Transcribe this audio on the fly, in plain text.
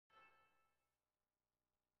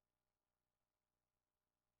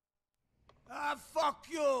Ah, fuck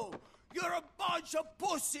you! You're a bunch of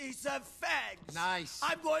pussies and fags! Nice.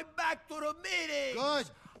 I'm going back to the meeting! Good.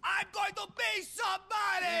 I'm going to be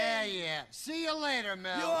somebody! Yeah. See you later,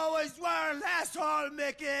 Mel. You always were an asshole,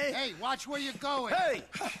 Mickey! Hey, watch where you're going. Hey!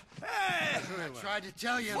 Hey! I tried to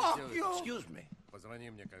tell you. Fuck you! Excuse me. Позвони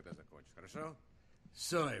мне, когда закончишь, хорошо?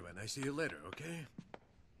 So, Ivan, I see you later, okay?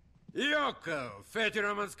 Yoko, fete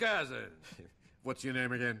romanskaza. What's your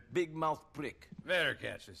name again? Big mouth prick. Very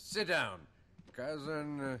catchy. Sit down.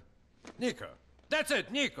 Cousin, Nico. That's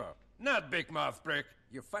it, Nico. Not big mouth prick.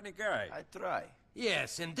 You funny guy. I try.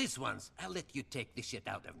 Yes, and this once, I'll let you take the shit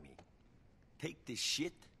out of me. Take this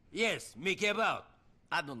shit? Yes, Mickey about.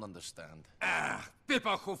 I don't understand. Ah,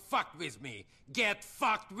 people who fuck with me get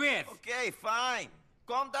fucked with. Okay, fine.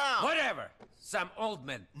 Calm down. Whatever. Some old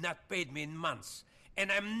man not paid me in months,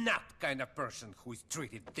 and I'm not kind of person who is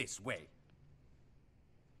treated this way.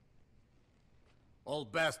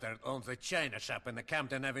 Old bastard owns a china shop in the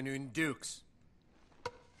Campton Avenue in Dukes.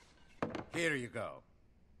 Here you go.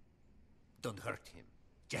 Don't hurt him.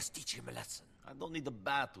 Just teach him a lesson. I don't need a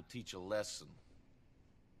bat to teach a lesson.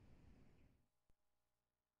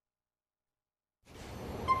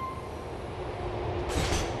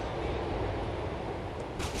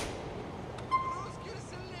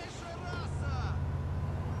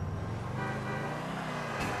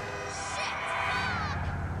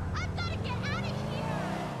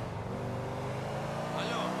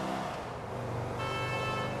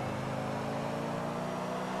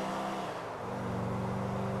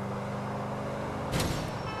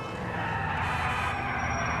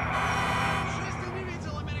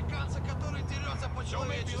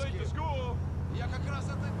 Я как раз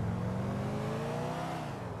это...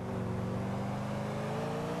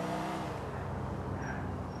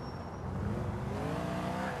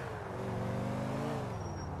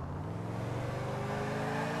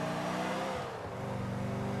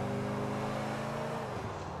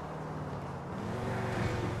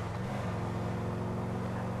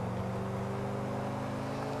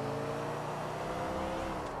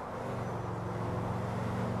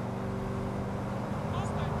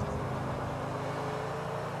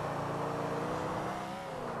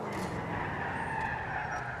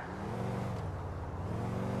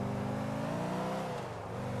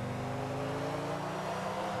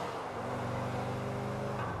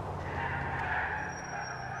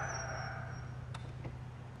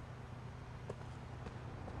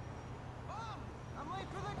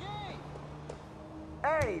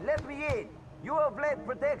 Hey, let me in. You have Vlad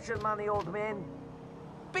protection money, old man.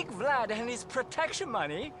 Big Vlad and his protection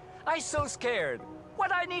money? I so scared.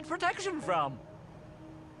 What I need protection from?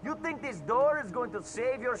 You think this door is going to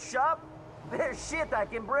save your shop? There's shit I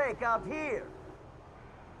can break out here.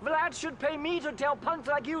 Vlad should pay me to tell punks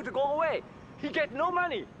like you to go away. He get no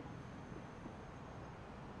money.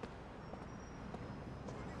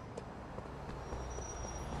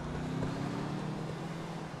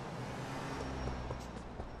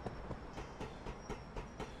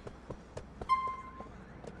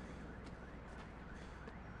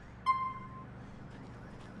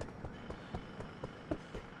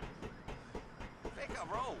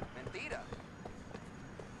 Bro, mentira.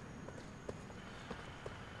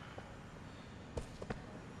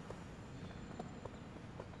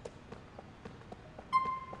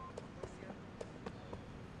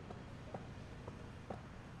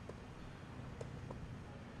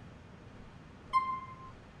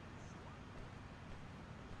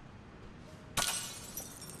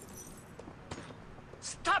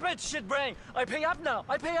 Stop it, shitbrain! I pay up now.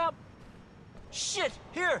 I pay up. Shit,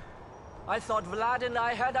 here. I thought Vlad and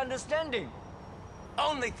I had understanding.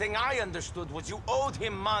 Only thing I understood was you owed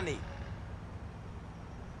him money.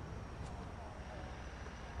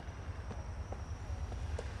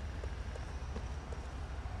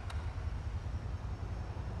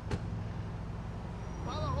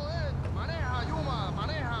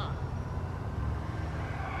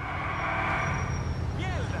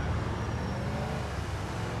 Mierda!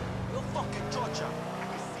 You fucking chocha.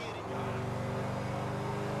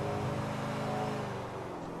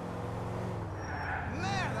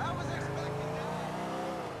 Man, I was expecting that!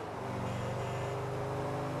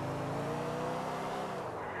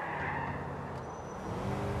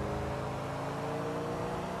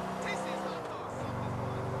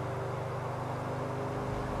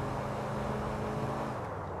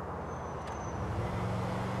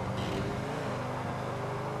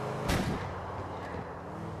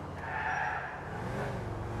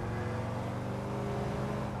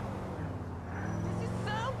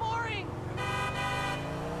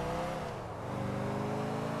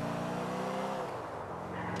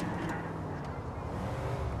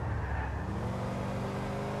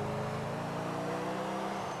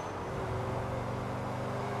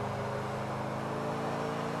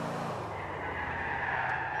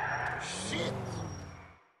 shit.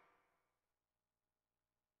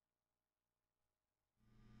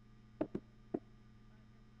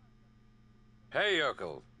 Hey,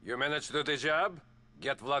 Yokel, you managed to do the job?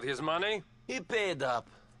 Get Vlad his money? He paid up.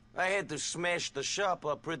 I had to smash the shop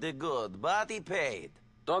up pretty good, but he paid.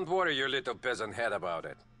 Don't worry your little peasant head about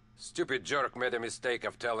it. Stupid jerk made a mistake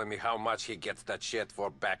of telling me how much he gets that shit for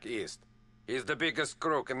back east. He's the biggest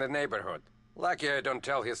crook in the neighborhood. Lucky I don't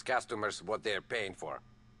tell his customers what they're paying for.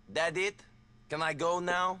 That it? Can I go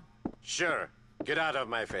now? Sure. Get out of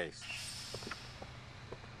my face.